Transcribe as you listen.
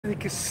The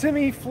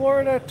Kissimmee,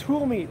 Florida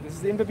tool meet. This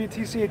is the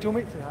MWTCA tool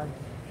meet. Say hi.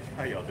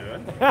 How y'all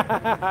doing?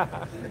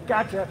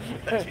 Gotcha.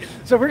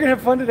 So we're gonna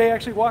have fun today,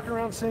 actually walking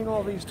around seeing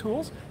all these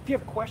tools. If you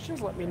have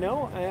questions, let me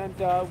know, and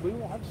we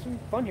will have some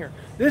fun here.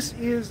 This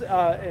is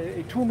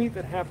a tool meet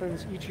that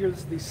happens each year.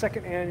 This is the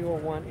second annual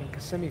one in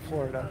Kissimmee,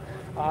 Florida.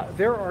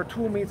 There are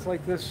tool meets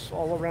like this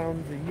all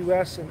around the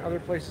U.S. and other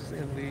places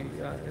in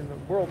the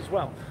world as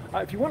well.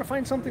 If you want to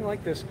find something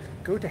like this,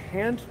 go to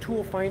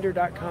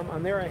handtoolfinder.com.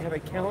 On there I have a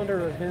calendar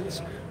of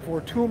events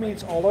for tool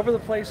meets all over the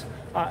place,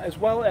 as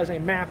well as a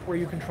map where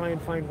you can try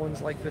and find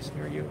ones like this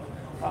near you.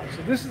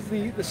 So this is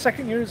the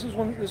second year this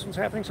one's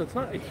happening, so it's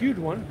not a huge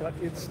one, but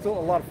it's still a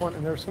lot of fun,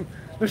 and there's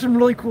some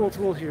really cool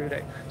tools here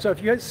today. So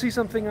if you guys see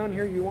something on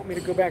here you want me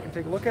to go back and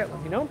take a look at,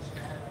 let me know.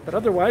 But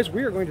otherwise,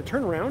 we are going to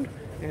turn around,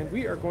 and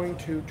we are going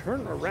to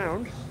turn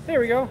around. There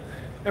we go.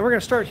 And we're going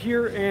to start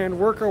here and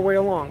work our way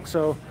along.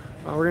 So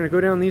we're going to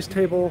go down these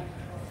table,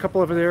 a couple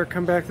over there,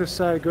 come back this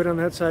side, go down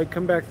that side,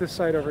 come back this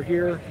side over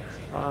here,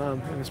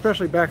 and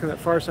especially back on that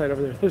far side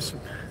over there. There's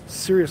some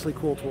seriously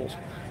cool tools.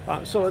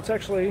 So let's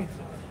actually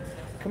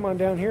come on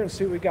down here and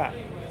see what we got.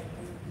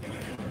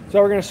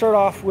 So we're going to start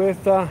off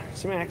with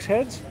some axe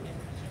heads,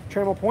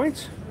 trammel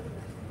points.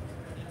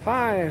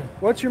 Hi,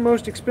 what's your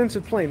most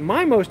expensive plane?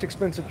 My most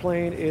expensive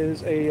plane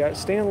is a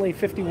Stanley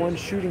 51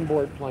 shooting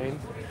board plane,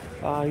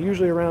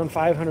 usually around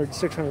 500,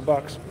 600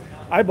 bucks.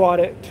 I bought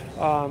it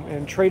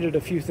and traded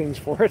a few things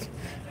for it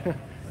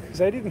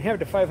because I didn't have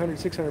the 500,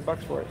 600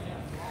 bucks for it.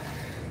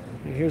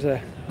 And here's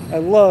I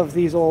love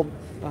these old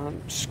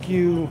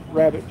skew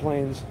rabbit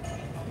planes,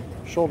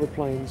 shoulder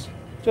planes,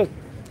 just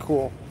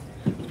cool.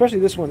 Especially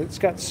this one, it's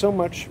got so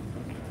much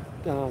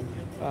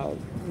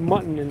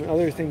mutton and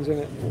other things in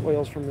it,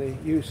 oils from the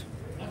use.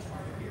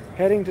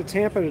 Heading to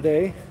Tampa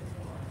today.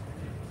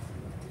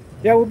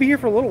 Yeah, we'll be here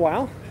for a little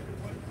while.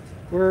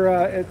 We're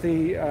at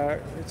the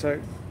it's a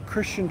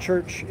Christian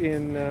church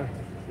in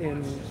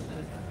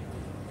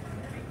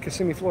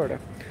Kissimmee, Florida.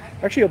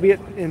 Actually, I'll be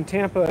in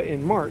Tampa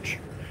in March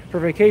for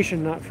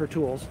vacation, not for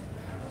tools.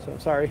 So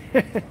sorry.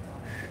 And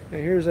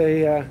here's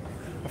a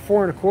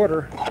 4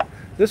 1/4.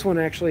 This one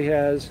actually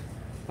has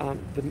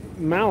the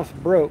mouth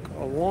broke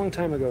a long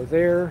time ago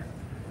there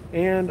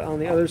and on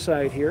the other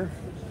side here,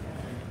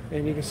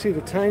 and you can see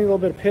the tiny little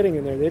bit of pitting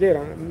in there. They did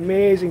an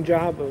amazing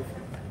job of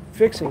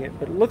fixing it,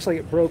 but it looks like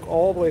it broke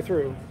all the way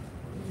through,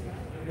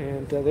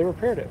 and they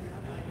repaired it.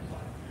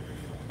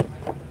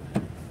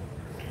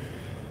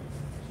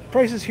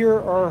 Prices here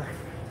are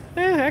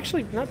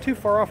actually not too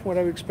far off from what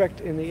I would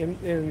expect in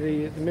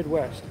the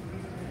Midwest.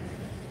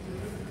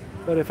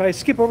 But if I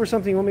skip over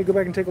something you want me to go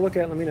back and take a look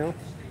at, let me know.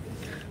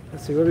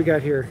 Let's see what we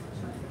got here.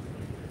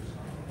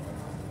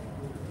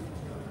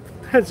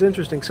 That's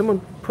interesting.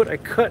 Someone put a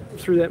cut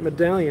through that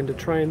medallion to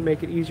try and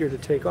make it easier to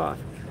take off.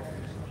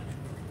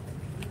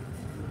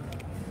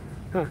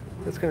 Huh,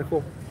 that's kind of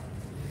cool.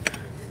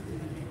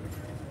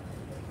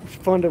 It's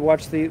fun to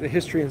watch the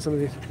history in some of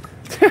these.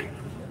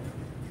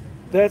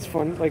 That's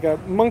fun, like a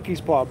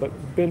monkey's paw, but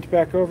bent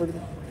back over to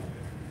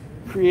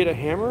create a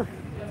hammer.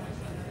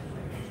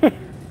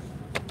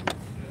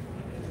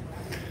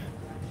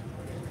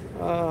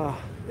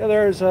 Yeah,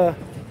 there's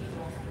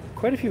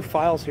quite a few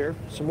files here.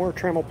 Some more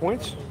trammel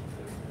points.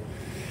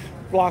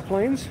 Block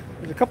planes.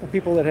 There's a couple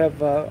people that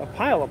have a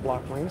pile of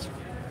block planes.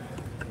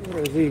 What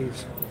are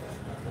these?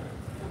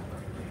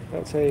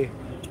 That's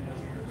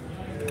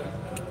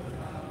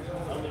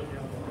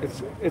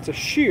it's a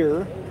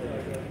shear,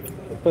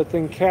 but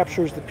then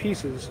captures the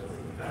pieces.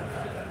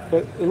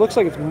 But it looks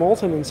like it's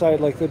molten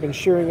inside, like they've been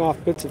shearing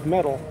off bits of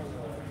metal.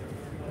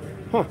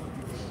 Huh.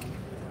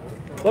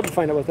 Love to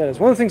find out what that is.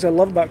 One of the things I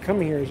love about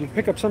coming here is you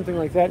pick up something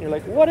like that and you're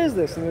like, what is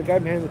this? And the guy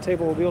behind the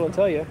table will be able to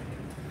tell you.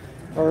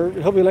 Or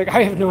he'll be like,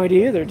 I have no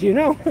idea either. Do you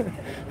know?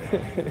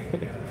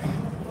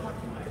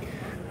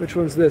 Which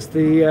one's this?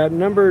 The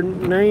number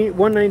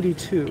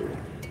 192.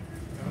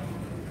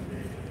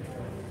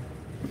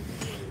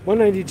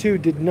 192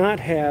 did not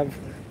have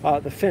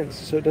the fence,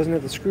 so it doesn't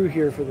have the screw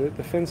here for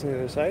the fence on the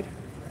other side.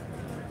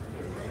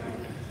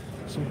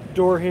 Some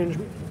door hinge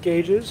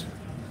gauges,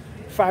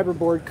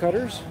 fiberboard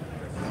cutters.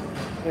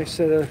 Nice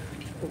set of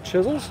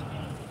chisels.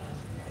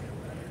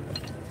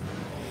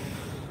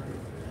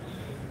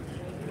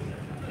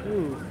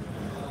 Ooh.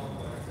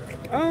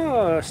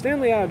 Oh,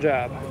 Stanley Odd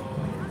Job.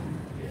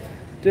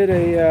 Did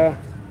a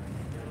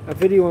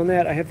video on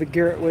that. I have the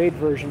Garrett Wade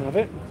version of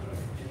it.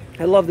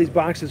 I love these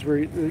boxes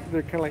where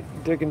they're kind of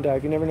like dig and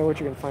dug. You never know what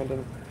you're going to find in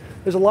them.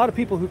 There's a lot of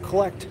people who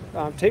collect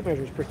tape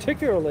measures,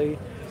 particularly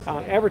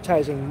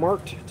advertising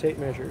marked tape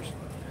measures.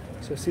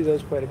 So I see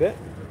those quite a bit.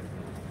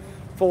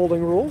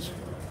 Folding rules.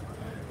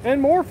 And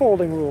more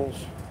folding rules.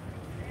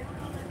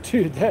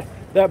 Dude,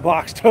 that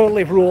box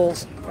totally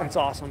rules. That's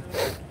awesome.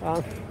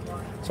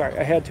 Sorry,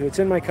 I had to. It's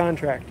in my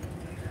contract.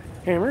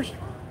 Hammers,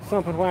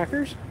 thump and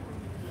whackers.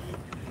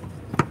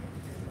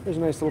 There's a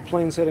nice little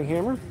plain setting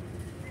hammer.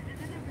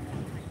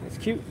 That's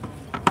cute.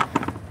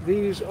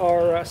 These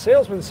are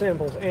salesman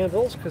samples,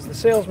 anvils, because the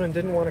salesman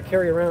didn't want to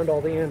carry around all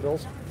the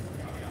anvils.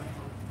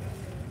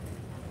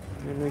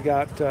 And we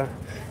got,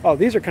 oh,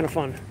 these are kind of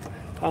fun.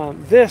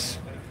 This,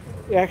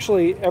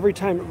 actually, every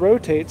time it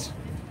rotates,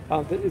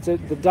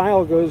 the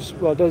dial goes,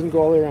 well, it doesn't go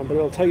all the way around, but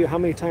it'll tell you how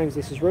many times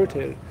this is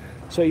rotated.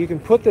 So you can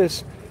put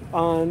this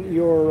on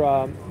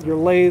your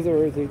lathe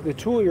or the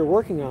tool you're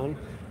working on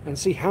and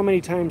see how many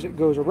times it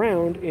goes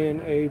around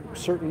in a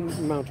certain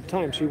amount of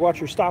time. So you watch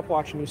your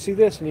stopwatch and you see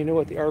this and you know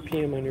what the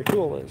RPM on your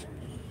tool is.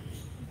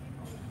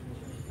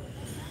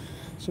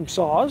 Some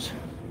saws.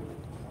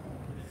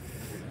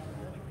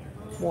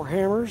 More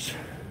hammers.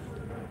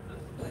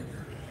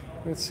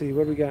 Let's see,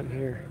 what do we got in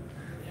here?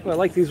 Well, I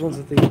like these ones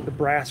with the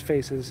brass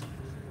faces.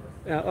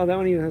 Oh, that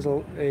one even has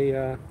is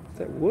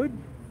that wood?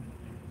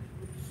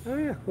 Oh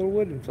yeah, little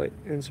wood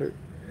insert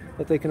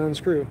that they can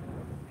unscrew.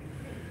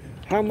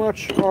 How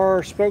much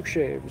are spoke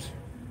shaves?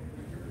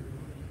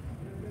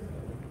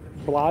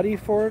 Bloody,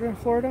 Florida?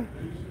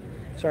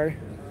 Sorry.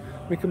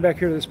 Let me come back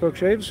here to the spoke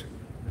shaves.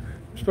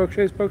 Spoke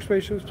shaves. Oh,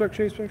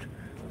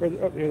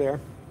 here they are.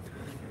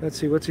 Let's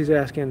see, what's he's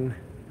asking?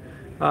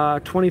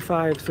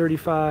 25,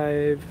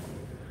 35,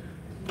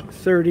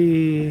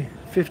 30,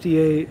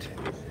 58,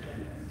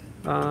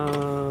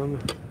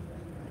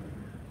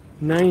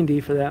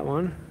 90 for that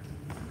one.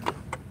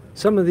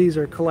 Some of these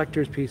are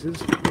collector's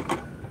pieces.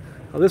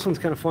 Oh, this one's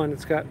kind of fun.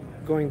 It's got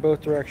going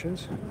both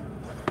directions.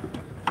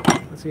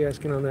 What's he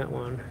asking on that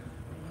one?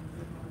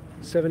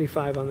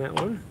 75 on that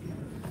one.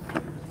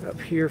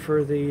 Up here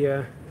for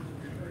the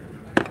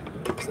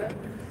what's that?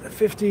 The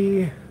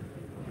 50,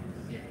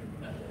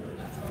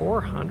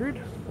 400?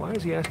 Why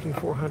is he asking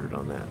 400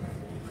 on that?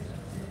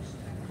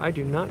 I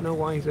do not know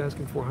why he's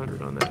asking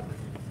 400 on that.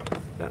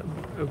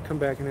 I'll come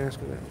back and ask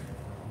him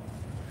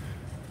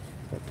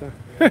that.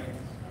 But,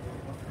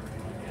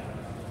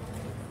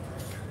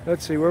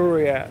 let's see, where were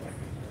we at?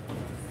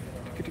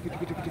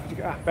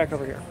 Back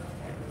over here.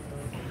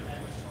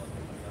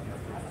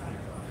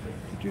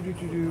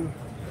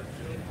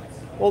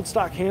 Old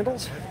stock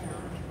handles.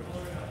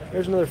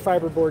 There's another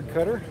fiberboard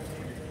cutter.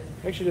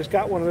 Actually just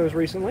got one of those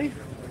recently.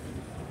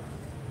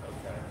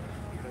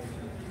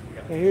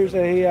 And here's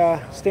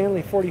a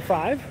Stanley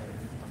 45.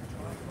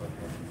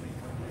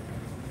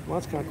 Well,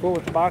 that's kind of cool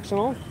with the box and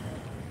all.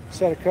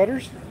 Set of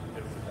cutters.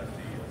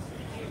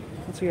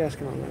 What's he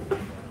asking on that?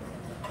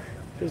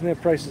 Doesn't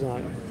have prices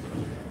on it.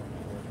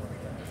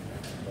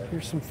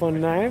 Here's some fun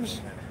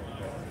knives.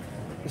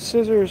 The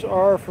scissors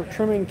are for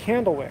trimming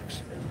candle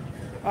wicks.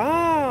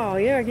 Oh,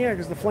 yeah,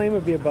 because the flame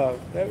would be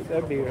above.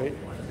 That'd be right.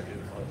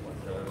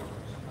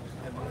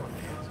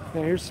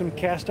 Now here's some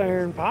cast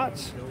iron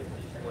pots.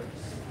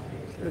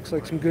 Looks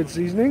like some good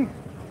seasoning.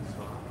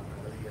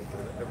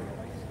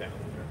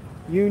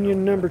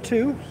 Union number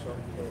 2.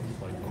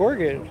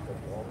 Corrugated.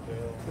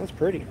 That's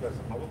pretty.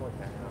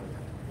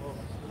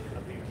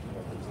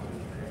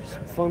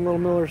 Some fun little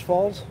Miller's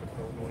Falls.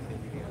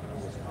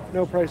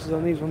 No prices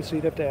on these ones, so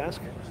you'd have to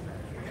ask.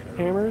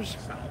 Hammers.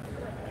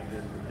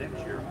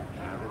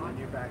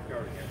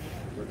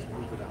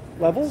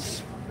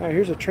 Levels. All right,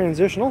 here's a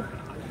transitional.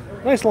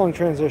 Nice long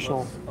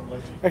transitional.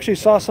 Actually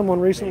saw someone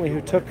recently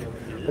who took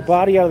the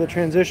body out of the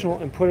transitional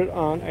and put it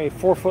on a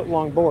 4-foot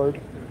long board.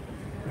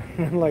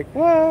 I'm like,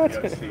 what?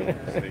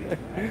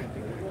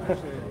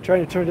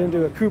 Trying to turn it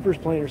into a Cooper's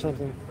plane or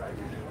something.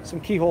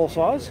 Some keyhole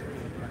saws.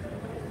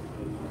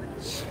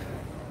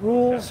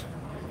 Rules.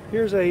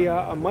 Here's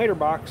a miter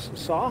box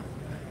saw.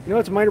 You know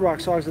it's a miter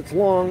box saw because it's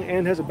long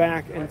and has a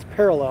back and it's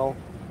parallel,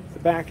 the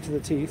back to the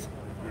teeth.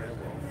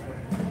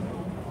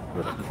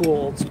 That's a cool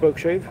old spoke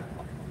shave.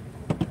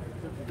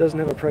 Doesn't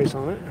have a price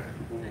on it.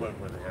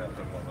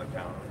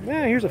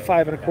 Yeah, here's a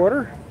 5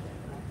 1/4.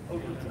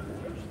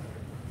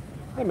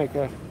 That make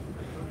a.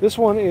 This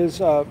one is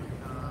a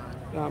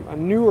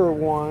newer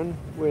one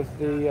with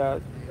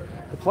the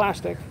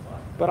plastic,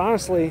 but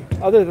honestly,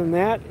 other than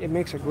that, it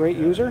makes a great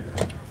user,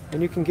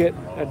 and you can get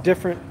a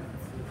different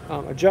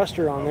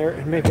adjuster on there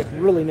and make it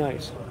really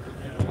nice.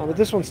 But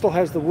this one still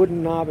has the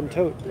wooden knob and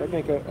tote. That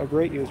make a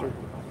great user.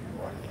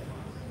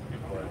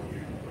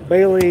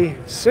 Bailey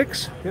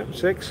 6. Yep,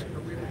 6.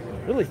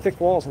 Really thick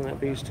walls on that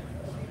beast.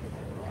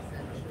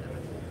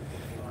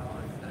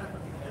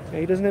 Yeah,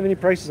 he doesn't have any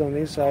prices on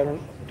these, so I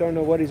don't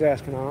know what he's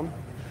asking on them.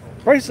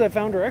 Prices I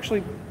found are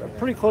actually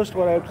pretty close to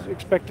what I would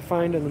expect to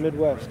find in the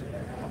Midwest.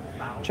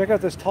 Check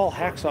out this tall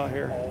hacksaw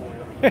here.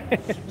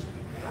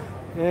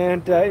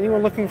 And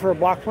anyone looking for a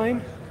block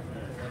plane?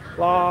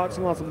 Lots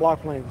and lots of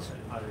block planes.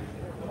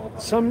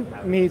 Some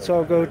meets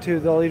I'll go to,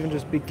 they'll even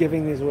just be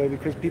giving these away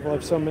because people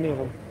have so many of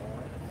them.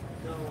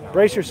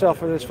 Brace yourself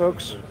for this,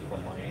 folks.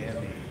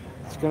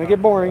 It's going to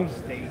get boring.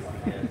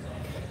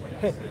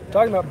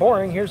 Talking about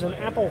boring, here's an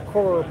apple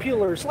core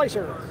peeler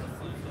slicer.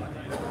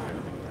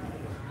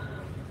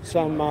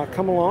 Some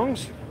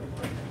come-alongs.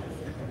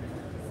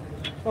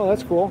 Oh,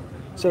 that's cool.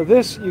 So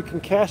this, you can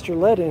cast your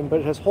lead in, but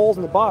it has holes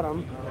in the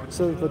bottom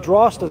so that the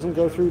dross doesn't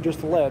go through just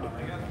the lead.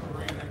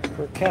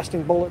 For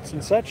casting bullets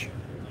and such.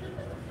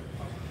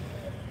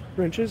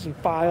 Wrenches and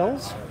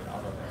files.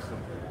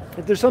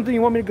 If there's something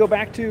you want me to go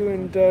back to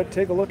and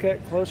take a look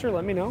at closer,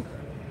 let me know.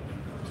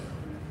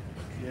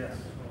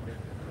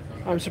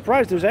 I'm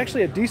surprised. There's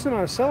actually a decent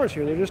amount of sellers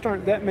here. There just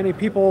aren't that many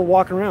people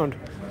walking around.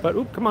 But,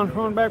 oop, come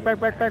on, back, back,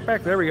 back, back,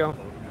 back. There we go.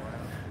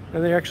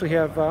 And they actually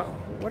have,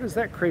 what is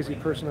that crazy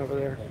person over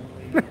there?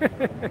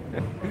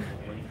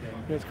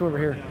 Let's come over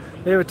here.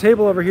 They have a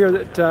table over here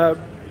that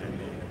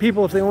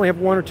people, if they only have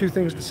one or two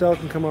things to sell,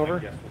 can come over.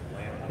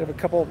 They have a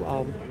couple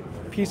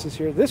pieces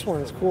here. This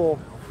one is cool.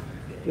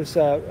 This,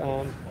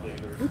 oop,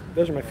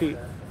 those are my feet.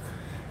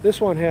 This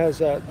one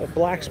has a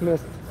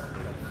blacksmith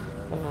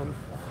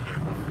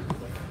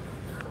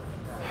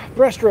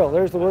breast drill.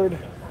 There's the word.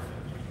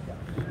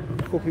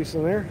 Cool piece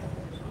in there.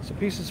 So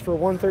pieces for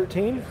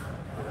 $113.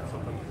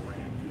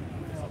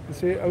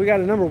 See, we got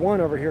a number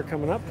 1 over here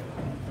coming up.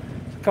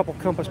 A couple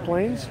compass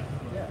planes.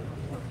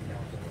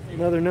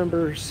 Another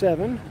number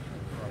 7.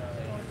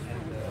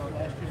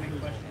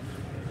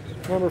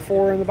 Number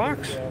 4 in the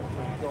box.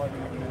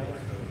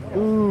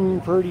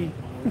 Ooh, pretty.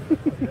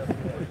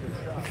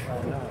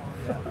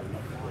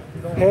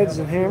 Heads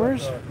and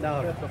hammers.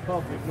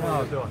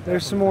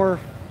 There's some more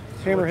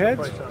hammer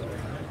heads.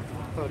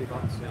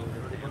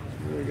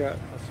 We got.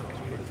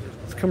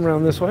 Let's come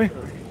around this way.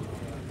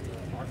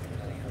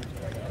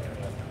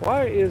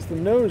 Why is the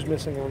nose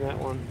missing on that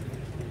one?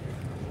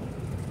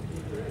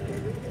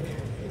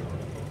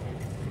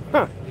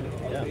 Huh.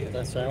 Yeah,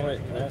 that's how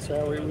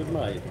it was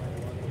made.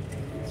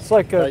 It's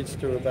like a Dates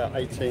to about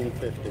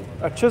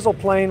 1850. chisel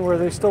plane where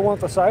they still want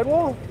the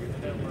sidewall.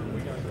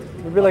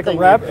 Maybe like a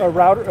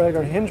router, like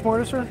a hinge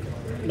mortiser.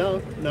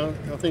 No,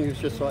 I think it's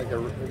just like a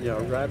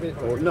rabbit,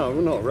 or no,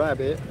 not a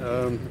rabbit.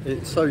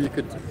 So you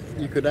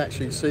could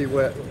actually see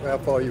how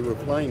far you were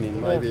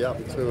planing, maybe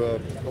up to a.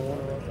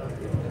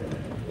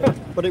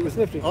 But it was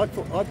nifty. I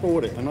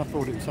bought it and I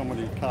thought it was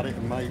somebody cut it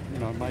and made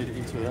it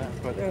into that.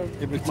 But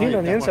it was made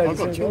on the inside. I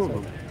got 2 of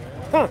them.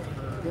 Huh.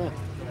 Yeah.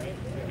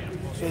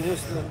 So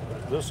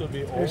this would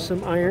be old. There's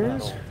some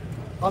irons.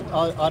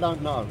 I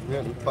don't know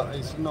really, but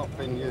it's not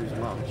been used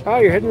much. Oh,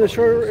 you're heading to the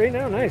shore right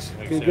now. Nice.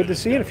 Be good to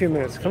see you in a few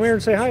minutes. Come here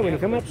and say hi when you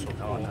come up.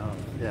 Oh no.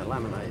 Yeah,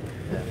 laminated.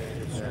 Yeah.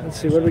 Let's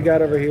see what do we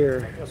got over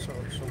here.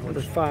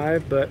 Number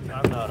 5, but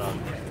I'm not I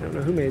don't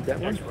know who made that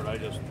one. expert. I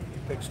just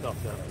pick stuff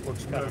that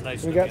looks kind of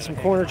nice. We got some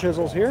corner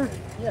chisels here.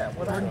 Yeah.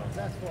 Well,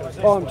 that's what.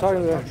 Oh, I'm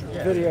talking to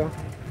the video.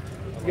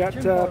 We got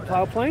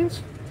plow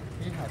planes.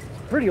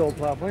 Pretty old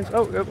plow planes.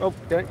 Oh,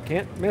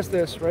 can't miss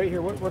this right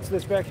here. What's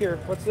this back here?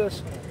 What's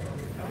this?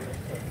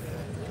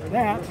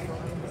 That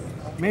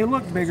may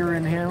look bigger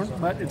in here,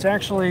 but it's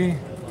actually,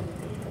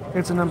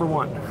 it's a number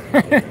 1.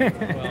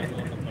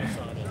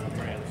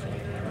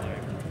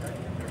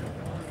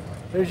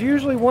 There's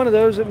usually one of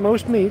those at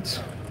most meets.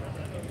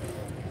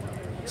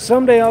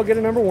 Someday I'll get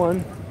a number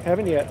 1.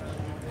 Haven't yet.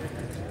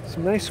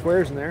 Some nice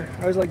squares in there.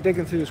 I always like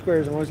digging through the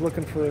squares. I'm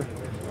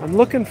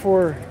looking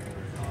for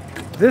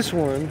this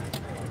one,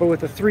 but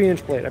with a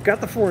 3-inch blade. I've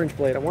got the 4-inch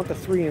blade. I want the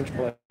 3-inch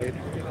blade.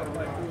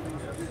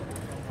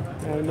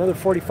 Another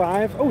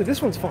 45. Oh,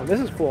 this one's fun. This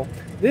is cool.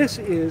 This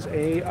is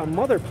a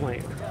mother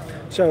plane.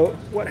 So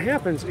what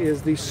happens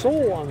is the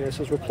sole on this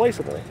is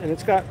replaceable, and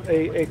it's got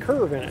a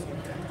curve in it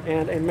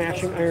and a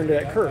matching iron to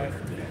that curve.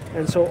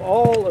 And so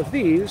all of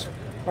these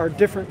are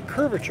different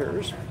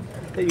curvatures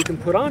that you can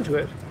put onto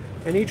it,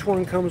 and each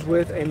one comes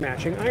with a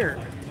matching iron.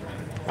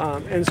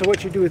 And so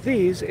what you do with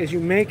these is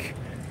you make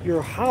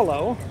your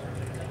hollow,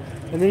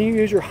 and then you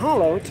use your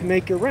hollow to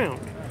make your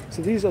round.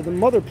 So these are the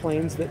mother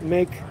planes that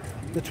make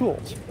the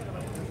tools.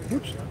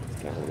 Oops,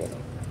 got a little bit.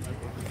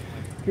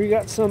 Here you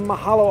got some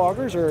hollow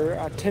augers or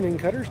tenon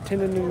cutters,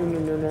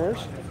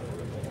 tenoners.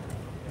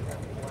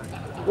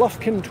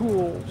 Lufkin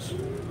tools.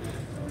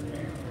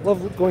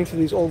 Love going through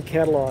these old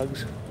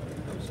catalogs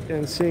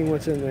and seeing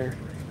what's in there.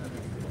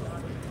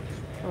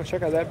 Oh,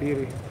 check out that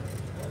beauty.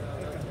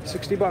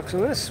 60 bucks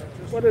on this.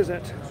 What is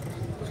it?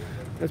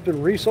 It's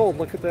been resold.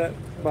 Look at that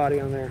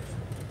body on there.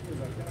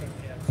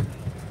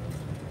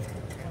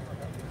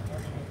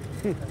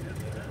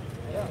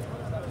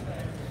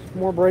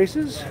 More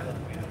braces.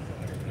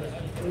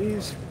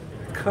 These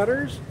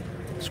cutters,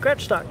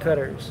 scratch stock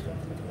cutters.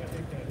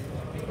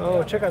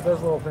 Oh, check out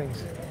those little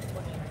things.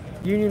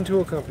 Union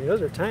Tool Company.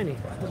 Those are tiny.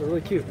 Those are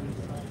really cute.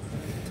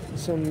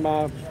 Some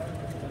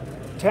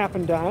tap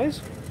and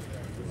dies.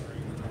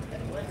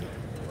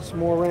 Some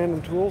more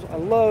random tools. I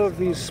love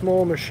these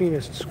small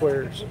machinist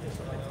squares.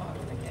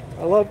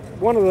 I love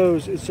one of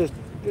those. It's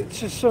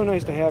just so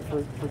nice to have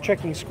for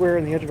checking square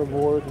in the edge of a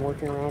board and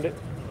working around it.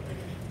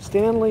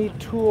 Stanley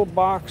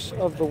Toolbox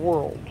of the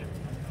World.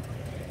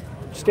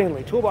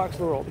 Stanley Toolbox of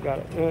the World. Got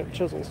it.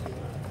 Chisels.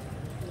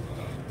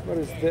 What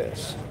is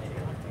this?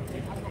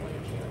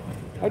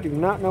 I do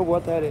not know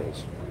what that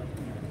is.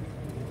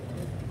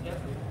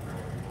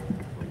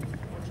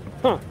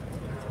 Huh.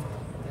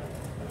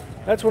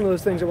 That's one of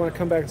those things I want to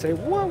come back and say,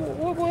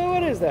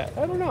 what is that?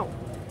 I don't know.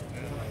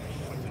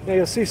 Now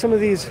you'll see some of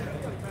these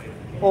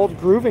old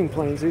grooving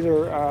planes. These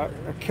are a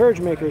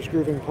carriage maker's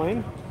grooving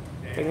plane.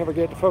 They never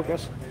get to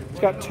focus. It's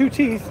got 2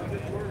 teeth,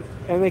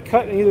 and they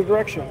cut in either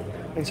direction.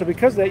 And so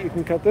because of that, you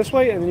can cut this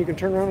way, and then you can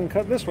turn around and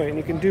cut this way, and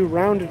you can do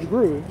rounded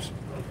grooves.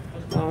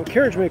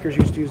 Carriage makers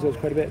used to use those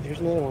quite a bit. Here's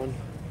another one.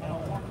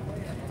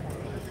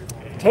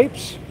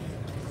 tapes,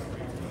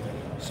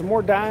 some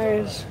more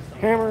dies,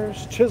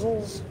 hammers,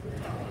 chisels,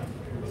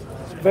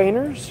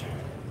 veiners,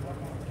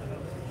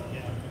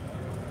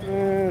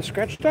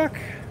 scratch stock.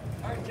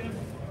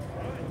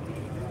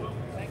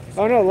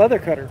 Oh no, leather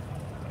cutter.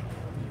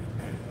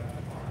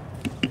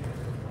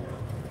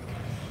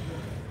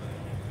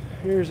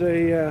 Here's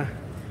a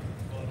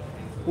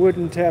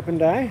wooden tap and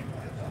die.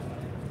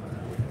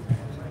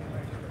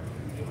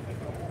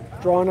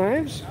 Draw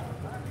knives.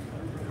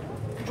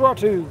 Draw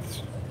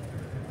tooths.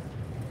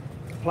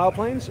 Plow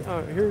planes.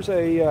 Here's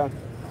a,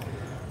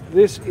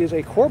 this is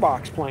a core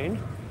box plane.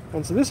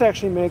 And so this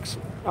actually makes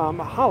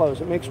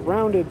hollows. It makes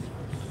rounded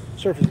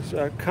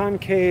surfaces,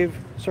 concave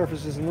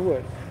surfaces in the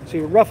wood. So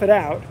you rough it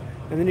out,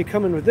 and then you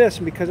come in with this,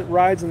 and because it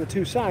rides on the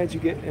two sides, you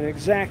get an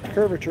exact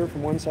curvature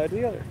from one side to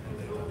the other.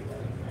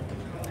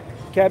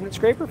 Cabinet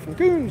scraper from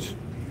Goons.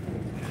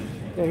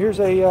 Now here's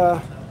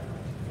a,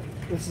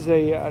 this is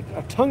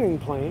a tonguing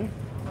plane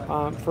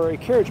for a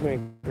carriage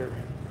maker.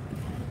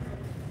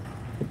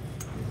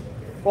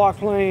 Block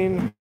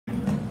plane.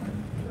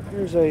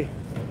 Here's a,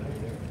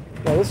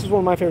 yeah, this is one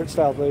of my favorite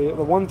styles, the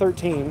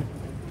 113,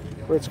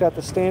 where it's got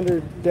the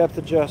standard depth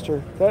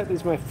adjuster. That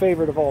is my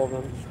favorite of all of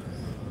them.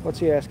 What's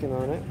he asking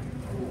on it?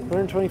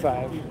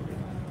 125.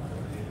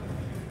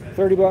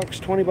 30 bucks,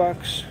 20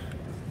 bucks,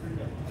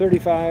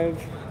 35.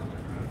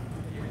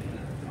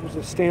 There's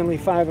a Stanley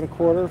 5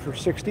 1/4 for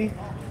 60.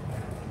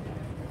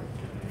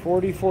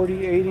 40,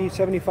 40, 80,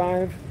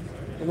 75.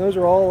 And those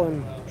are all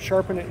in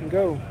sharpen it and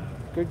go.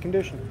 Good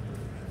condition.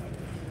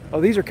 Oh,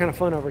 these are kind of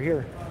fun over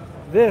here.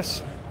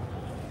 This,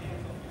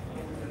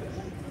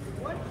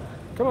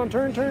 come on,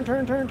 turn, turn,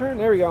 turn, turn, turn.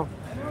 There we go.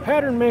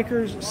 Pattern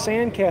Maker's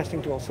sand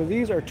casting tool. So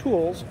these are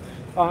tools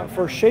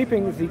for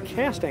shaping the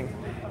casting.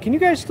 Can you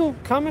guys still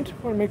comment?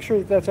 I want to make sure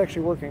that that's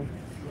actually working.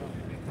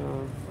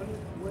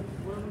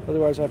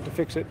 Otherwise I have to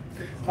fix it.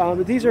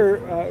 But these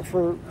are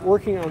for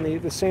working on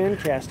the sand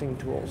casting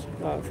tools,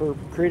 for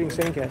creating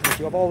sand castings.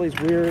 You have all these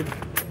weird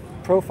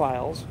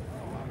profiles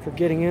for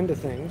getting into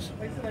things.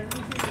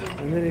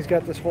 And then he's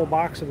got this whole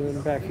box of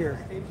them back here.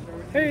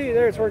 Hey,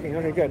 there, it's working.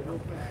 Okay, good.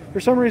 For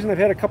some reason, I've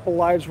had a couple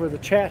lives where the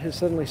chat has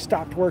suddenly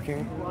stopped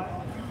working,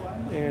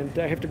 and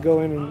I have to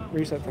go in and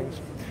reset things.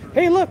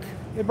 Hey, look,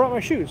 they brought my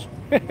shoes.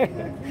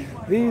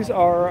 These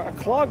are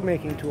clog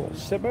making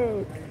tools.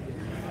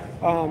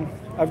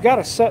 I've got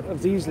a set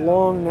of these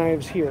long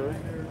knives here.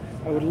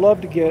 I would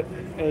love to get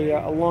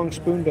a long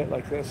spoon bit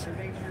like this,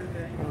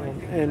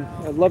 and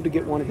I'd love to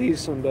get one of these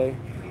someday.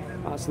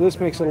 So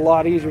this makes it a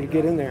lot easier to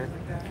get in there.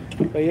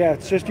 But yeah,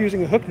 it's just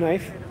using a hook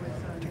knife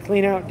to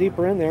clean out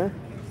deeper in there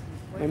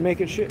and make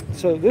it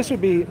so this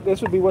would be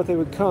what they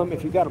would come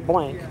if you got a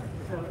blank.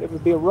 It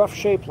would be a rough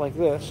shape like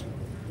this,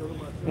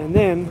 and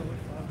then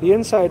the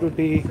inside would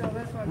be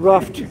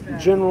roughed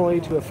generally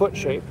to a foot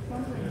shape,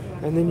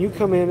 and then you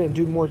come in and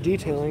do more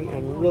detailing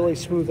and really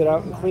smooth it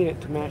out and clean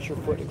it to match your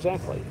foot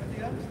exactly.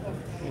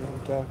 And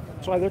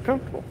that's why they're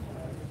comfortable.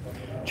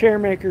 Chair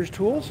makers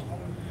tools.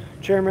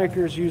 Chair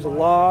makers use a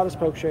lot of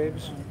spoke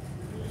shapes.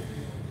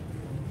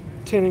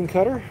 Tinning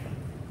cutter,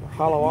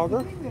 hollow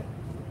auger.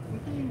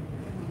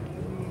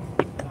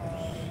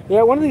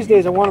 Yeah, one of these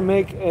days I want to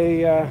make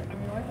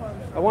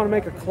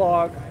a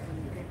clog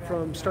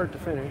from start to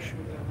finish,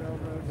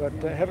 but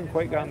I haven't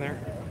quite gotten there.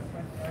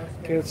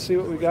 Okay, let's see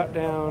what we got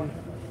down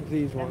with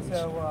these ones.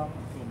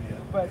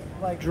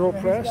 Drill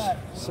press,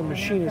 some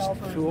machinist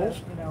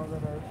tools.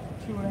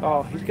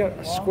 Oh, he's got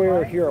a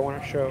square here I want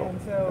to show.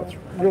 That's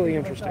really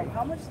interesting.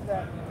 How much did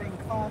that thing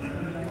cost?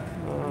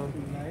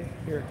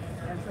 Here.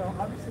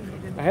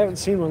 I haven't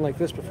seen one like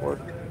this before.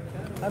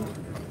 I'm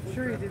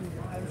sure you didn't.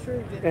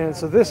 And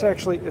so this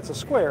actually, it's a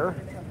square,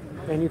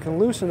 and you can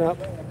loosen up.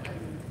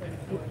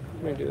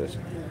 Let me do this.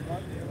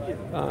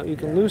 You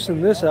can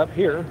loosen this up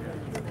here.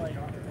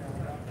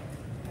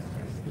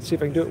 Let's see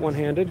if I can do it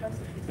one-handed.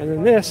 And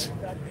then this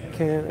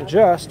can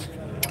adjust.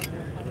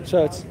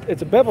 So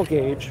it's a bevel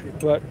gauge,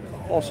 but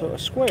also a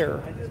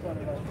square.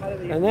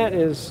 And that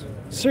is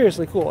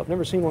seriously cool. I've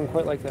never seen one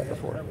quite like that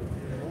before.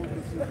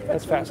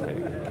 That's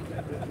fascinating.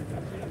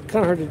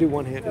 Kind of hard to do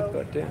one-handed,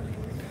 but yeah.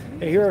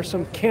 Okay, here are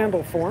some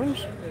candle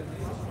forms.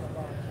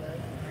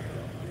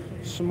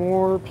 Some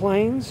more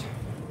planes.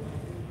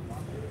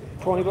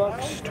 20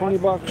 bucks, 20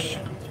 bucks,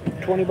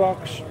 20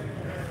 bucks,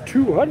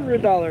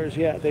 $200.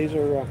 Yeah, these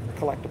are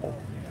collectible.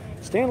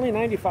 Stanley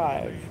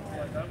 95.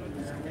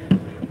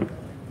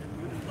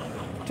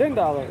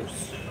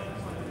 $10.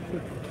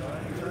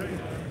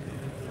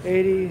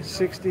 80,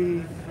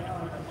 60.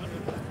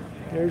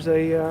 There's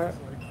a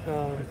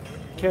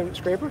cabinet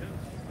scraper.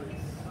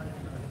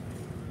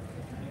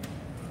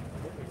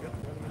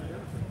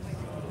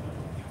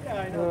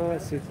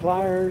 Let's see,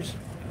 pliers,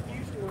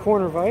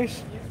 corner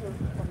vise,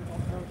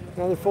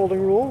 another folding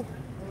rule.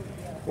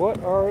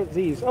 What are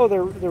these? Oh,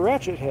 they're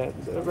ratchet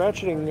heads,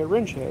 ratcheting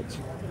wrench heads.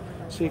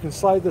 So you can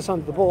slide this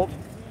onto the bolt,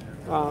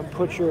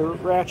 put your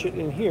ratchet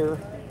in here,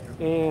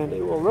 and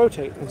it will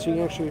rotate. And so you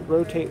can actually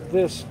rotate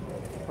this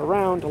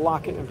around to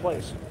lock it in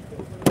place.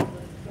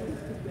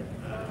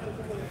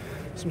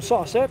 Some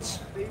saw sets.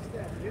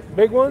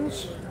 Big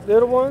ones,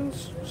 little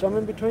ones, some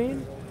in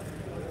between.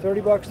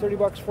 30 bucks, 30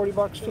 bucks, 40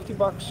 bucks, 50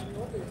 bucks,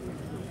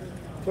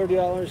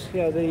 $30.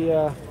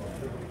 Yeah,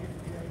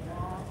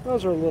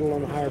 those are a little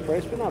on the higher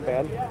price, but not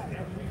bad.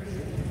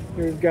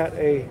 Here we've got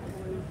a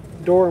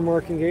door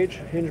marking gauge,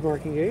 hinge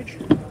marking gauge,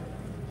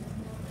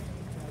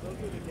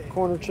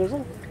 corner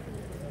chisel.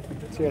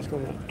 Let's see, that's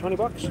going at 20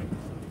 bucks.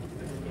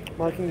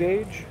 Marking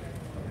gauge,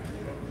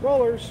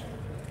 rollers,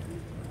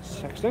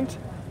 sextant,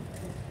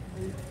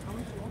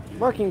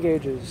 marking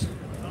gauges.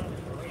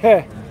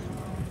 Heh,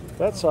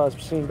 that saw's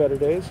seen better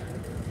days.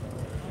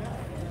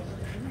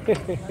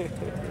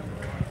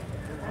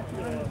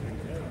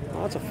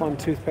 Oh, that's a fun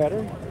tooth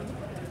pattern.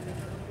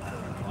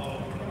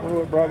 I wonder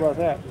what brought about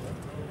that.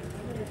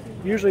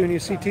 Usually when you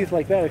see teeth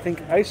like that, I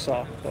think ice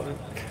saw.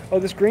 Oh,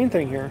 this green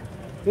thing here.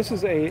 This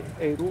is a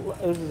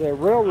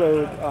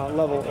railroad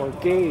level or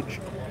gauge,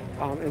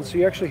 and so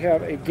you actually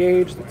have a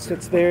gauge that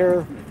sits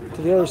there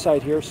to the other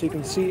side here, so you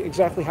can see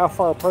exactly how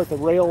far apart the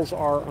rails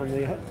are on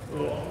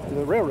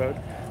the railroad.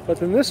 But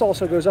then this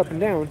also goes up and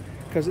down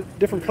because at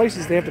different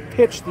places they have to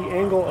pitch the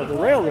angle of the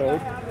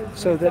railroad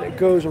so that it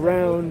goes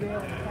around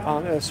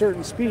at a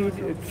certain speed.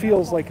 It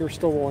feels like you're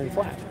still rolling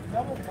flat.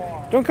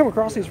 Don't come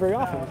across these very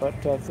often, but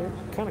they're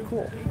kind of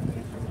cool.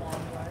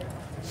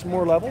 Some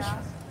more levels.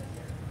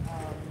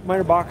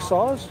 Minor box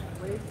saws.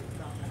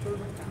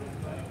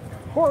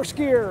 Horse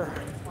gear.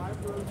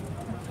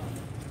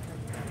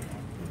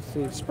 Let's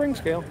see, spring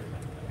scale.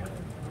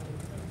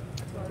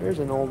 There's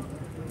an old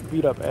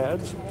beat up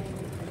adze.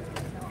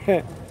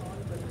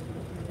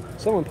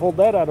 Someone pulled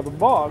that out of a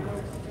bog.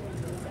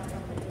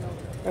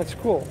 That's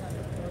cool.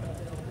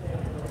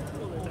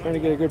 Trying to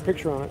get a good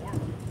picture on it.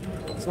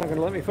 It's not going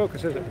to let me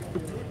focus, is it?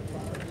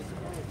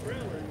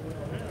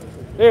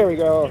 There we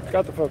go.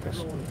 Got the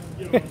focus.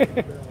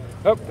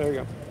 Oh, there we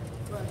go.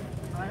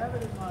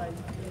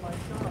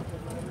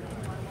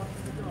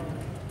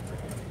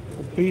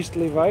 A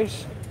beastly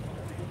vise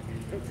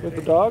with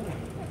the dog.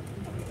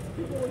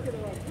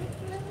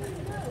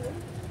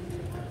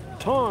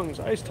 Tongs,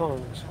 ice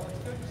tongs.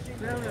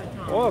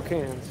 Oil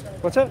cans.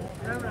 What's that?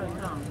 Railroad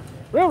tongs.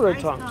 Railroad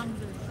Ice tongs. tongs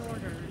are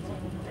shorter.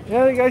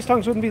 Yeah, the ice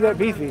tongs wouldn't be that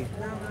beefy.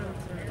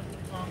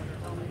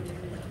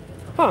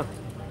 Huh.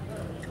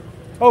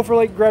 Oh, for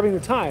like grabbing the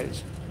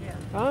ties. Yeah.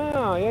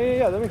 Ah,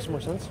 yeah, that makes more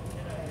sense.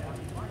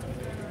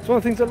 It's one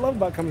of the things I love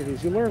about coming to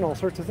these. You learn all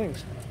sorts of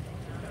things.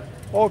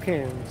 Oil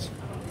cans.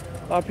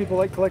 A lot of people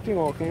like collecting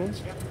oil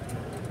cans.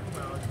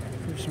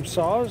 There's some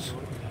saws.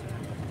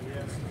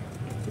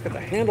 Look at the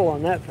handle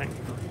on that thing.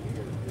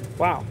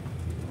 Wow.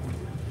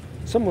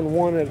 Someone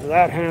wanted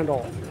that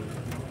handle.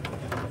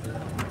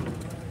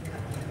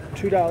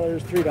 $2, $3,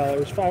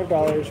 $5,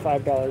 $5,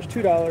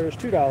 $2,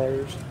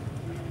 $2.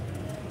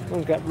 This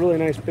one's got really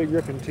nice big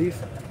ripping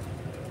teeth.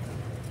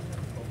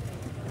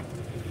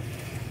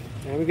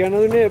 And we got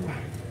another nib.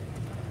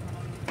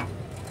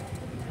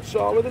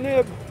 Saw with a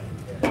nib.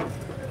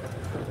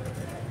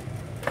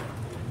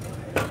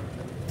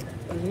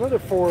 There's another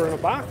 4 in a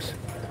box.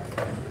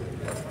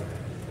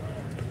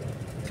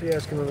 What's he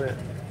asking on that?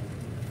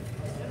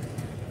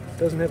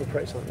 Doesn't have a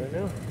price on it right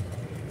now.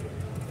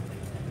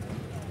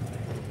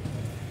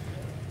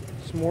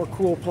 Some more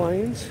cool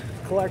planes.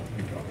 Collect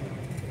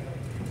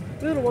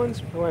little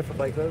ones. My wife would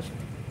like those.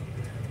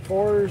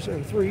 4s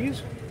and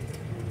 3s.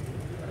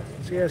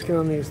 What's he asking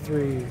on these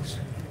 3s?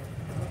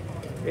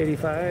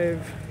 85.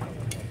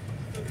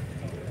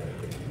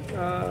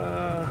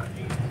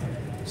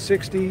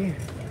 60.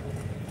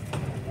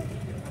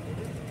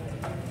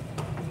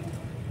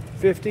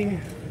 50.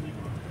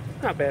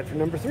 Not bad for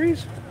number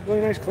 3s.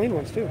 Really nice clean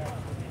ones too.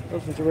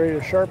 Those ones are ready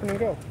to sharpen and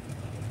go.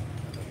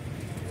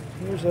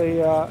 Here's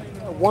a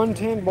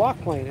 110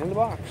 block plane in the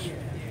box.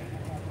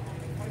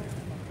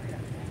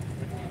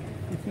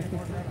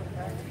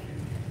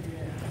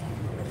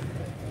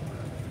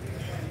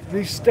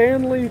 The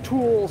Stanley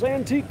Tools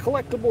Antique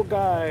Collectible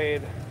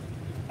Guide.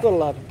 A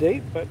little out of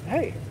date, but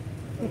hey.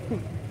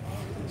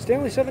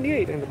 Stanley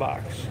 78 in the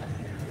box.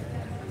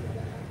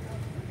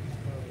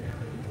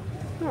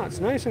 Oh, it's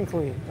nice and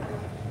clean.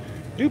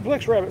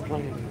 Duplex rabbit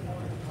plane.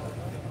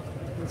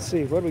 Let's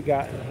see, what do we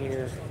got in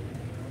here?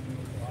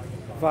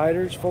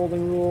 Dividers,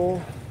 folding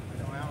rule.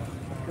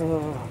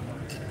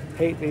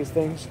 Hate these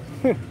things.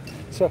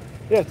 So,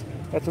 yeah,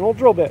 that's an old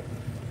drill bit.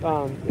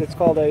 It's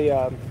called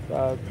a,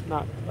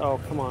 oh,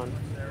 come on.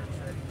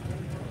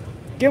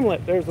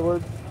 Gimlet, there's the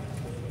word.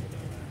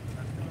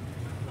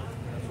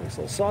 Nice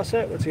little saw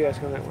set. What's he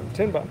asking on that one?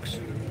 10 bucks.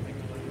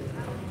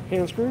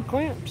 Hand screw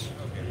clamps.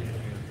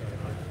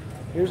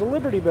 Here's a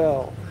Liberty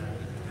Bell.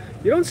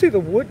 You don't see the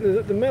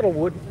metal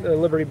wood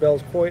Liberty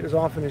Bells quite as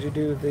often as you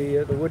do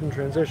the wooden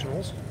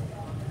transitionals.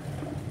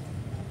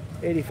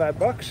 85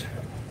 bucks.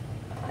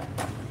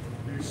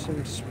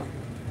 Some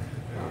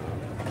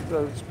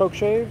spoke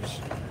shaves.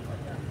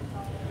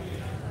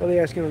 What are they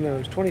asking on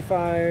those?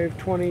 25,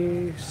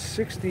 20,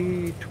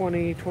 60,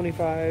 20,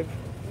 25.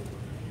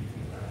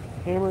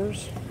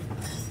 Hammers.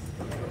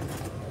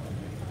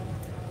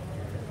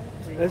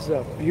 This is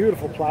a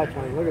beautiful plow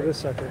plane. Look at this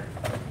sucker.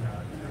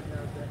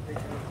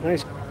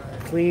 Nice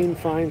clean,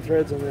 fine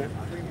threads on that.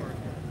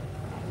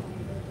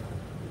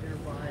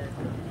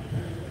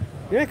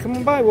 Yeah, come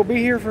on by. We'll be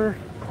here for,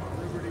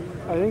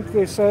 I think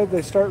they said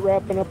they start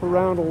wrapping up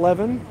around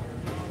 11.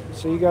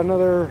 So you got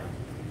another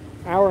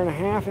hour and a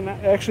half. And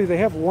actually, they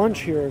have lunch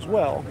here as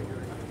well.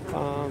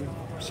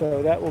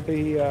 So that will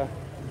be,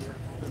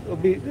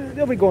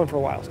 they'll be going for a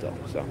while still.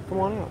 So come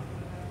on out.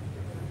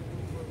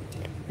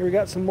 Here we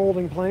got some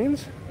molding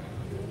planes.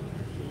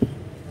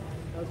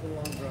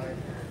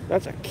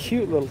 That's a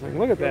cute little thing.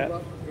 Look at that.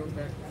 Come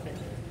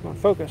on,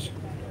 focus.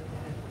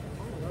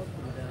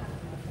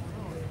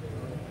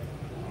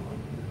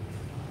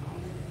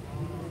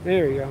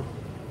 There you go.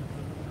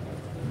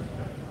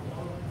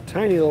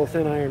 Tiny little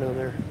thin iron on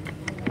there.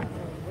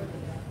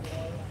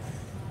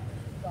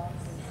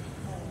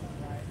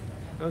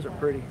 Those are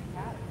pretty.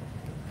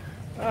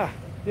 Ah,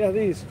 yeah,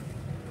 these.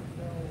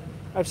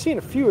 I've seen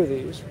a few of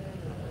these,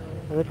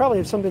 and they probably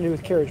have something to do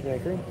with carriage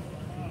making.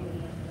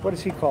 What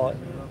does he call it?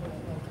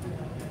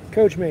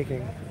 Coach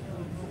making.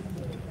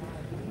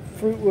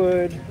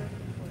 Fruitwood,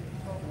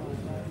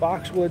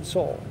 boxwood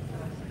sole.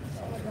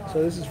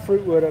 So this is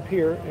fruitwood up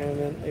here, and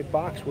then a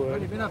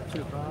boxwood.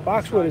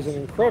 Boxwood is an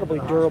incredibly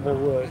durable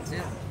wood,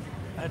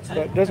 but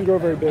it doesn't grow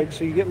very big,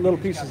 so you get little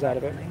pieces out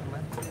of it.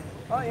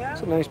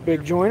 It's a nice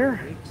big joiner.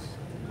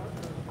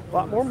 A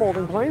lot more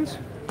molding planes.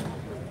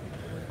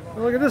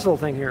 And look at this little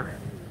thing here.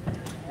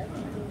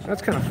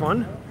 That's kind of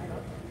fun.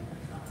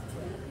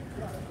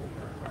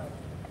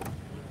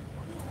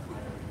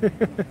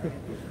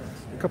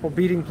 A couple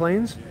beating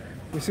planes.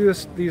 You see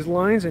these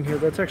lines in here?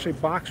 That's actually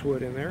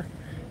boxwood in there.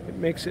 It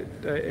makes it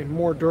a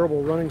more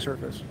durable running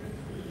surface.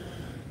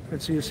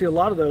 And so you see a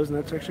lot of those, and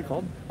that's actually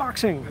called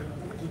boxing.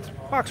 It's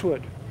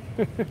boxwood.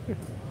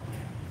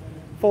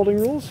 Folding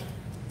rules.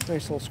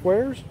 Nice little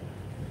squares.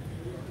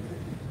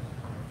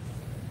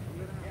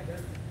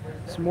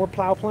 Some more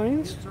plow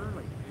planes.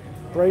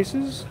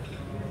 Braces.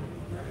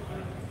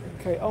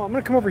 Okay, oh, I'm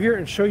going to come over here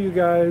and show you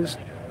guys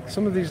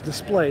some of these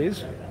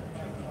displays.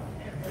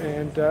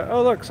 And,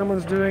 oh look,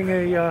 someone's doing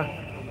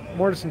a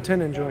mortise and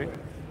tenon joint.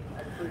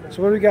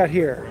 So what do we got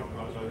here?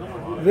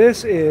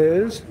 This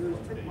is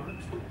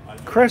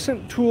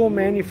Crescent Tool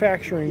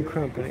Manufacturing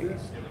Company.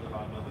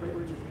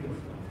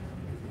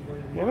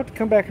 Yeah, I'm going to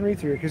come back and read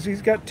through it because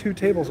he's got two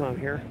tables on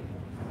here.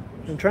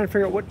 I'm trying to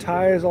figure out what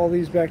ties all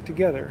these back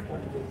together.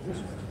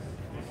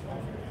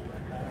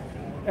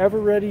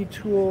 Ever-Ready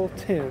Tool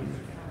Tin.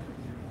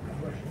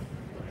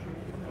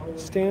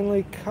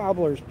 Stanley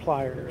Cobbler's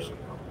Pliers.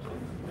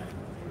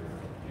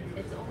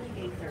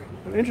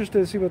 I'm interested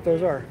to see what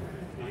those are.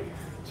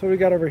 So what we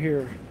got over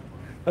here.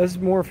 This is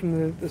more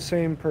from the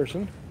same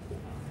person.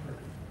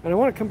 And I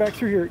want to come back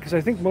through here because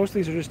I think most of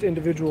these are just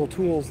individual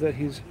tools that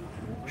he's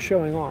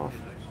showing off.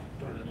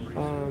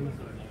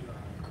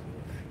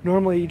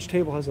 Normally each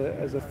table has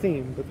a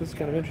theme, but this is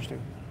kind of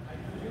interesting.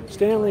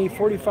 Stanley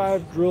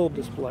 45 drill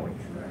display.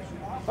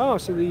 Oh,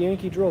 so the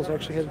Yankee drills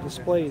actually have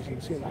displays. You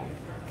can see them all.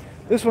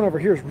 This one over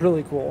here is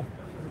really cool.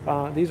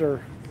 These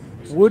are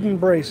wooden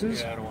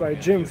braces by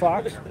Jim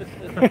Fox.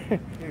 You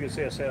can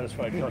see a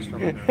satisfied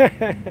customer.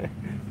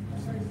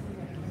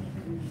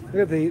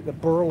 Look at the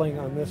burling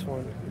on this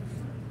one.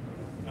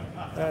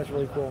 That's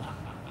really cool.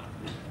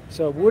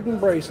 So wooden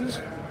braces.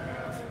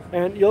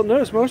 And you'll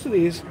notice most of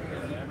these,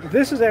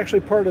 this is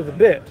actually part of the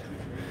bit.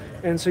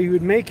 And so you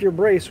would make your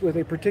brace with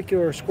a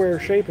particular square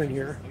shape in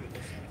here.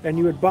 And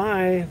you would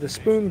buy the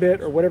spoon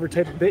bit or whatever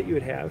type of bit you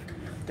would have.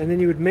 And then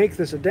you would make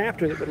this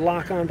adapter that would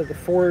lock onto the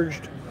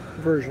forged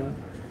version.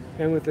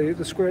 And with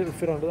the square that would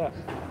fit onto that.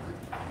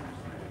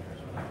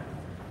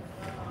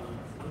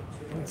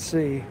 Let's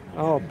see.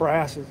 Oh,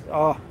 brasses.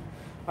 Oh,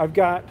 I've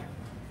got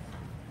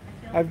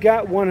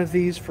one of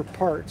these for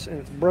parts, and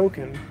it's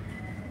broken.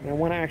 And I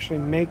want to actually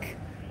make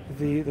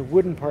the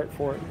wooden part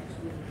for it.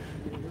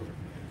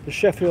 The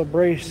Sheffield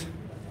brace.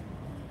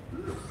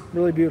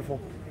 Really beautiful.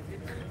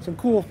 Some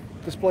cool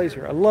displays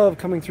here. I love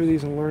coming through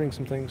these and learning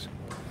some things.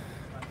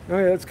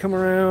 Okay, let's come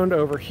around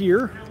over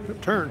here.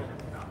 Turn.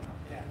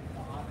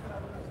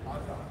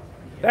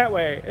 That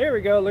way. There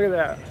we go. Look at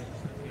that.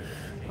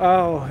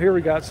 Oh, here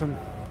we got some.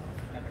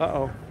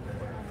 Uh-oh.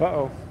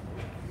 Uh-oh.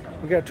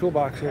 We got a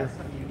toolbox here.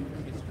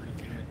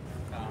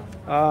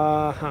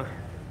 Uh-huh.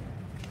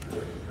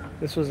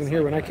 This wasn't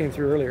here when I came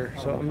through earlier,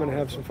 so I'm going to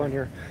have some fun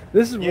here.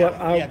 This is what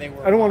I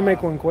don't want to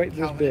make one quite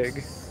this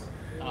big.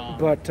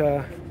 But,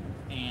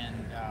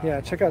 yeah,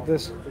 check out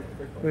this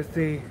with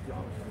the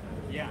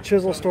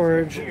chisel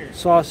storage,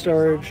 saw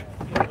storage,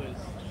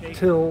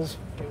 tills,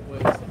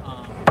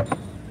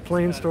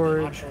 plane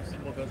storage,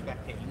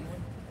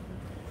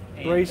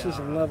 braces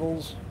and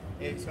levels,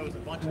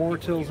 more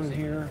tills in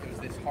here.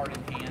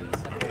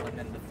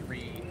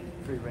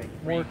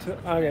 More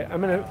okay,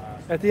 I'm gonna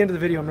at the end of the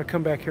video I'm gonna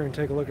come back here and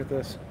take a look at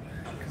this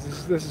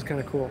because this is kind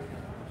of cool.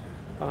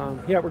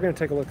 Yeah, we're gonna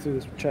take a look through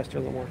this chest here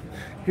a little more.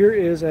 Here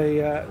is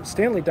a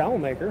Stanley dowel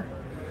maker.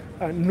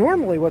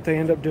 Normally what they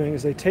end up doing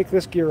is they take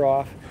this gear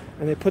off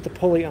and they put the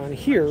pulley on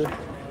here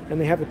and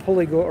they have the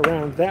pulley go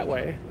around that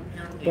way.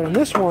 But on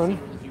this one,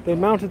 they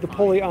mounted the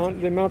pulley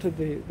on. They mounted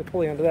the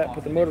pulley onto that,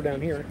 put the motor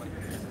down here,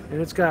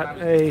 and it's got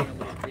a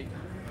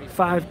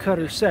 5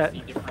 cutter set.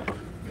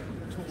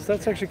 So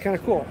that's actually kind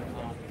of cool.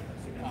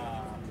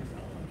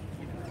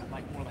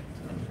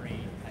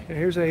 And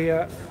here's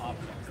a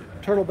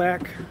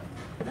turtleback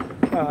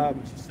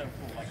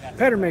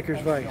pattern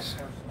maker's vise.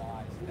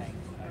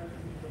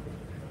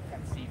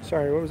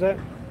 Sorry, what was that?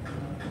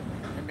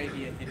 There may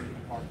be a hidden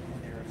compartment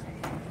in there or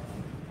something.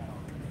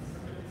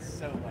 It's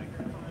so like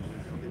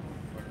you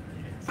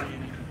didn't see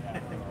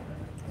anything.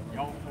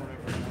 Y'all poured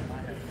over my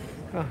head.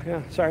 Oh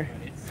yeah, sorry.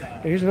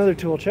 Here's another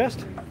tool chest.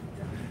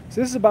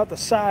 So this is about the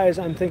size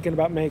I'm thinking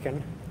about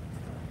making.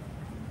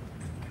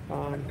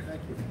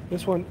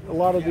 This one, a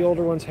lot of the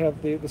older ones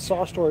have the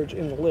saw storage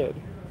in the lid.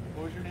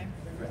 What was your name?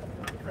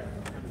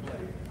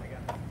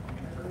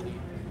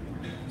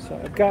 So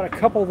I've got a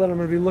couple that I'm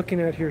going to be looking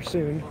at here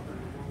soon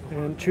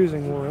and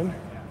choosing one.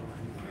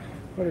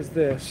 What is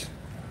this?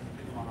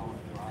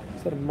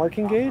 Is that a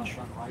marking gauge?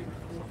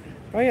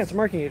 Oh yeah, it's a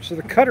marking gauge. So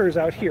the cutter is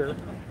out here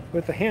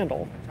with the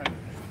handle.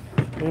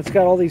 And it's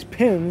got all these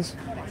pins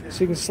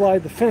so you can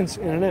slide the fence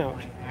in and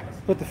out.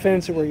 Put the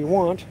fence where you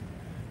want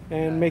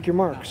and make your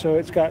mark. So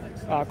it's got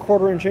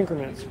 1/4 inch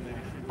increments.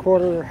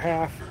 Quarter,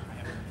 half,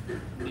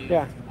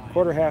 yeah,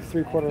 quarter, half,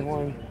 3/4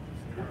 line.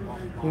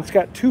 And it's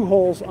got 2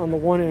 holes on the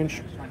 1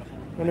 inch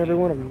on every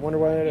one of them. Wonder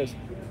why that is.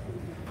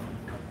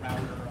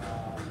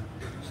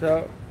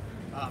 So,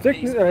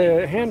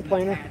 hand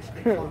planer,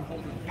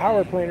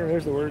 power planer,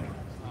 there's the word.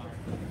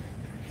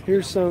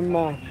 Here's some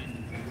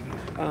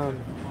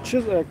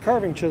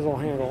carving chisel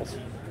handles.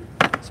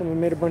 Someone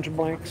made a bunch of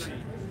blanks.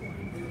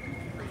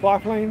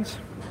 Block planes,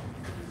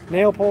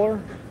 nail puller.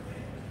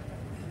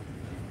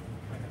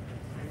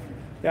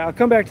 Yeah, I'll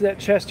come back to that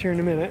chest here in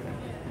a minute.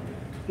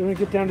 I'm going to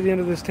get down to the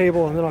end of this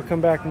table and then I'll come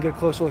back and get a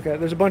closer look at it.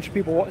 There's a bunch of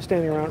people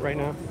standing around right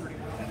now.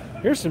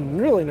 Here's some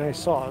really nice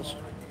saws.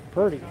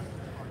 Pretty.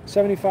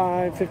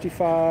 75,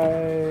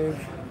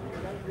 55,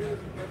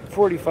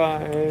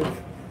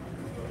 45,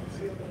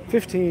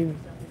 15.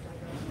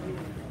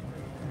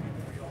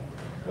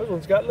 This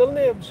one's got little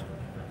nibs.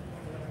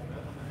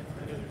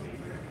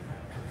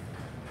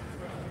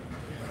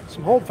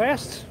 Some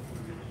holdfasts.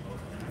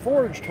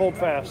 Forged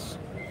holdfasts.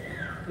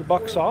 The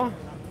buck saw.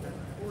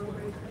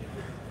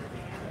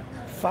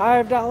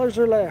 $5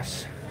 or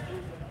less.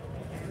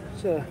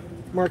 It's a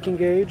marking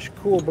gauge,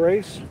 cool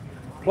brace,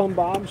 plumb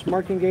bobs,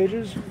 marking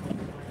gauges,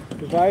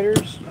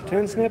 dividers,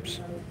 10 snips,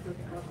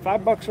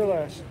 $5 or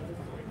less.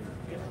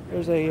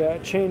 There's a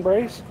chain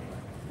brace.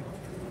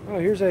 Oh,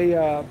 here's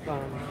a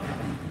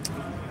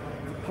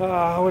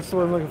what's the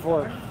word I'm looking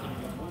for?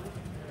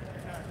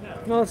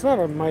 No, it's not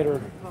a miter.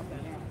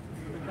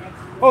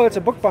 Oh, it's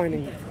a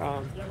bookbinding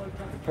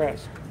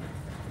press.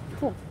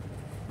 Cool.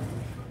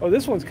 Oh,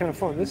 this one's kind of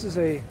fun. This is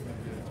it's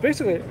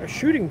basically a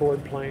shooting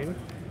board plane,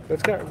 but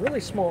it's got a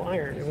really small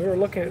iron. And we were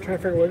looking at it, trying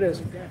to figure out what it is.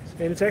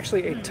 And it's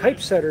actually a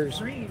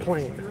typesetter's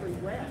plane.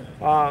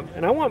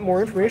 And I want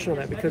more information on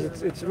that because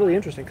it's really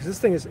interesting. Because this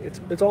thing is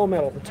it's all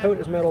metal. The tote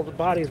is metal. The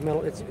body is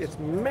metal. It's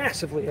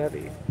massively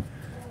heavy.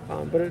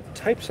 But a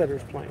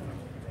typesetter's plane.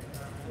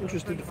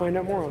 Interested to find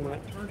out more on that.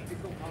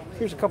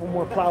 Here's a couple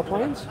more plow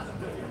planes.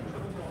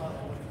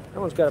 That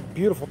one's got a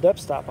beautiful depth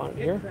stop on it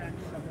here.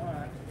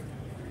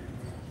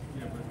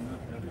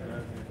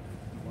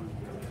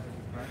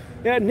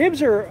 Yeah,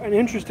 nibs are an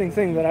interesting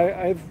thing that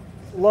I've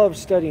loved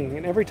studying,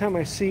 and every time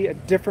I see a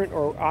different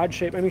or odd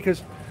shape, I mean,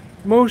 because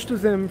most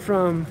of them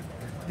from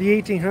the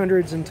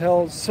 1800s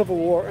until Civil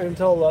War,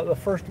 until the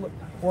First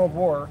World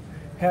War,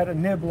 had a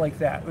nib like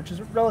that, which is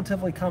a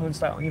relatively common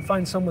style. And you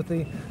find some with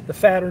the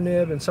fatter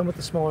nib and some with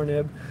the smaller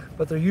nib,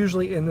 but they're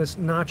usually in this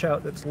notch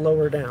out that's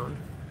lower down.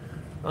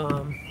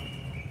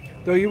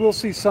 Though you will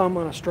see some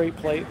on a straight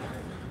plate.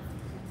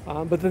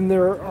 But then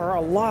there are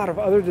a lot of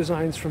other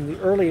designs from the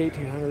early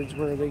 1800s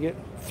where they get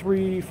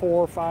 3,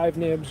 4, 5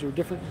 nibs or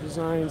different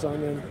designs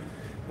on them.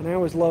 And I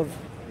always love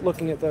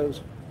looking at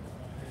those.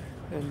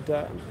 And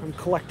I'm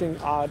collecting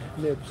odd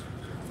nibs.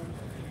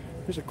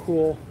 Here's a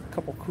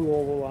couple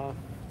cool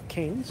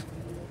canes.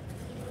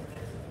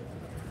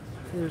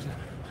 Here's a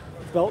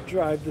belt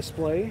drive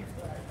display.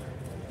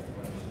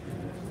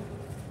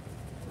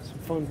 Some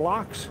fun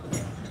blocks.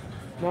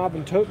 Knob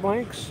and tote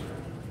blanks.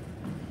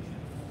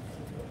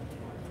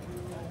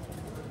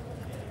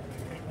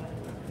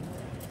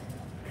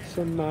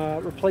 Some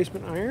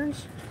replacement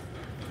irons,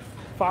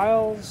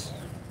 files,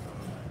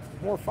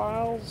 more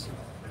files.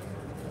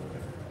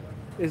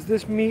 Is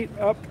this meet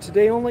up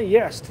today only?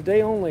 Yes,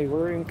 today only.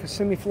 We're in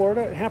Kissimmee,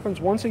 Florida. It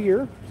happens once a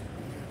year.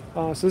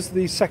 So this is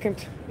the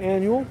 2nd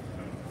annual.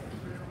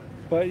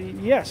 But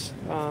yes,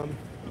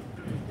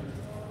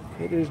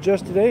 it is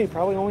just today,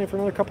 probably only for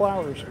another couple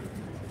hours.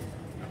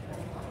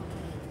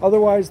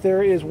 Otherwise,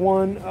 there is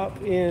one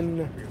up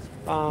in,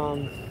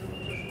 oh,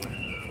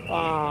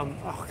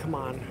 come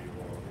on.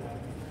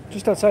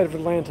 Just outside of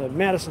Atlanta,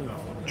 Madison,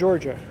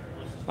 Georgia.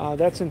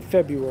 That's in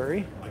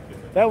February.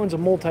 That one's a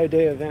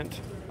multi-day event.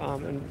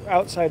 And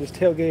outside is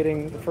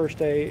tailgating the first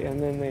day, and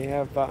then they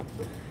have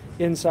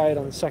inside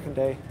on the second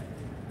day.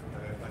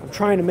 I'm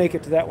trying to make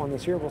it to that one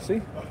this year. We'll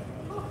see.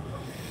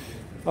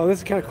 Oh, this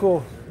is kind of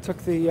cool. Took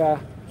the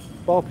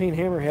ball peen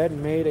hammerhead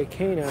and made a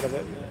cane out of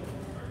it.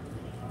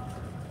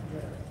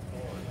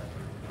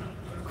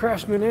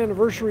 Craftsman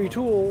Anniversary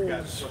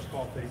Tools.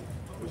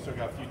 We still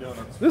got a few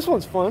donuts. This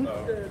one's fun.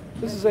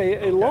 This is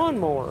a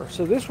lawnmower.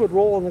 So this would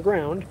roll on the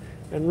ground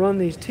and run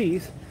these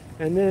teeth,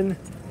 and then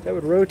that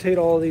would rotate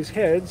all of these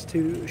heads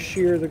to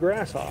shear the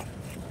grass off.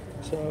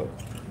 So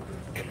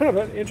kind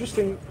of an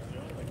interesting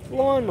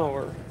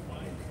lawnmower.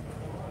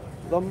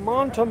 The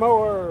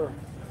Montamower.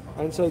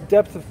 And so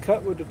depth of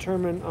cut would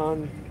determine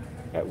on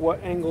at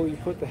what angle you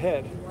put the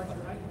head.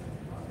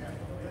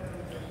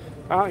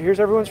 Here's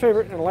everyone's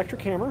favorite, an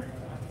electric hammer.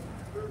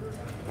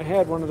 I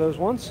had one of those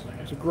once.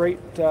 It's great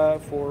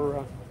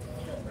for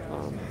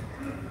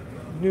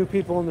new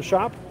people in the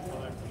shop.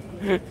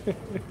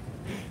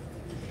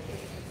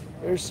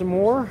 There's some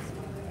more.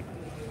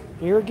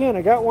 Here again,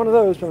 I got one of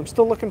those, but I'm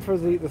still looking for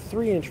the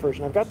 3-inch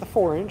version. I've got the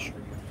 4-inch,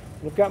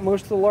 and I've got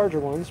most of the larger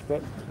ones,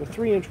 but the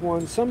 3-inch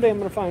one, someday I'm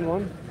going to find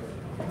one.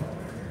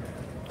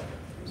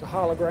 It's a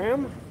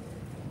hologram.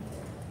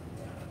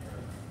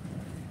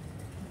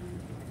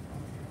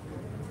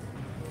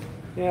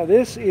 Yeah,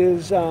 this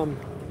is, what's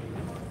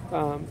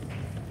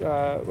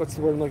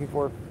the word I'm looking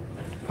for?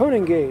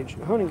 Honing gauge,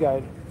 a honing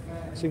guide.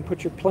 So you can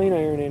put your plane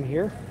iron in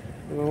here,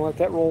 and then let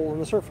that roll on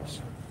the surface.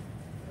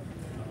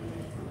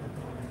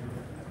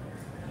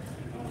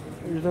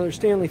 There's another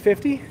Stanley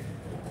 50.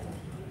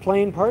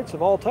 Plane parts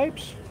of all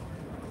types.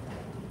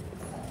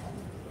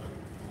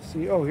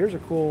 See, oh, here's a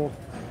cool,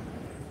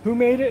 who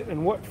made it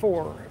and what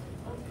for?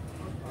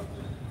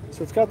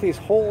 So it's got these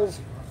holes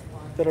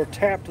that are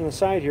tapped on the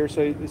side here,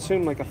 so you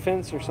assume like a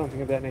fence or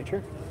something of that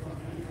nature.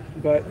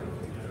 But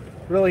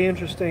really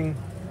interesting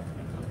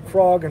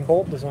frog and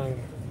bolt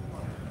design,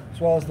 as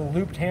well as the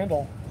looped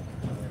handle.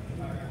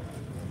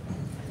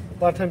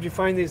 A lot of times you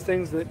find these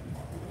things that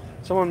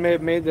someone may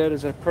have made that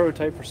as a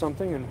prototype or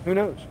something, and who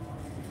knows.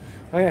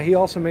 Oh yeah, he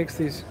also makes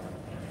these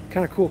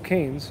kind of cool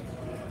canes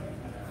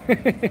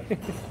with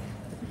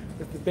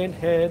the bent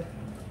head,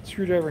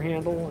 screwdriver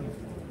handle,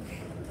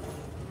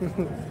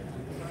 and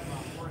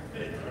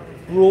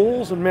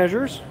rules and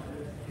measures,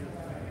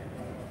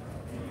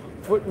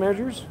 foot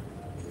measures,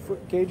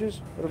 foot gauges,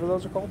 whatever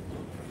those are called.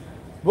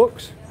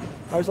 Books.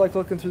 I always like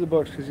looking through the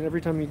books because every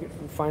time you can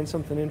find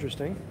something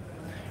interesting.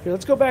 Here,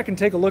 let's go back and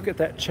take a look at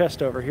that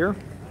chest over here.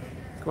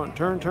 Come on,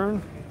 turn,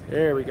 turn.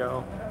 There we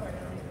go.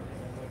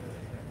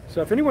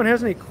 So if anyone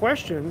has any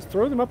questions,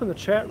 throw them up in the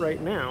chat right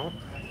now,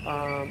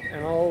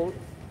 and I'll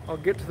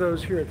get to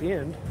those here at the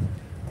end.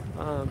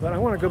 But I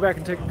want to go back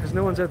and take, because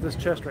no one's at this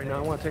chest right now,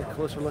 I want to take a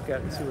closer look at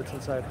it and see what's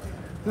inside.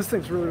 This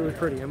thing's really, really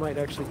pretty. I might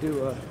actually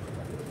do a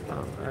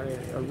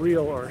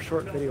reel or a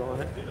short video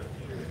on it.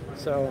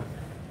 So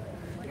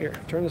here,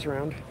 turn this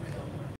around.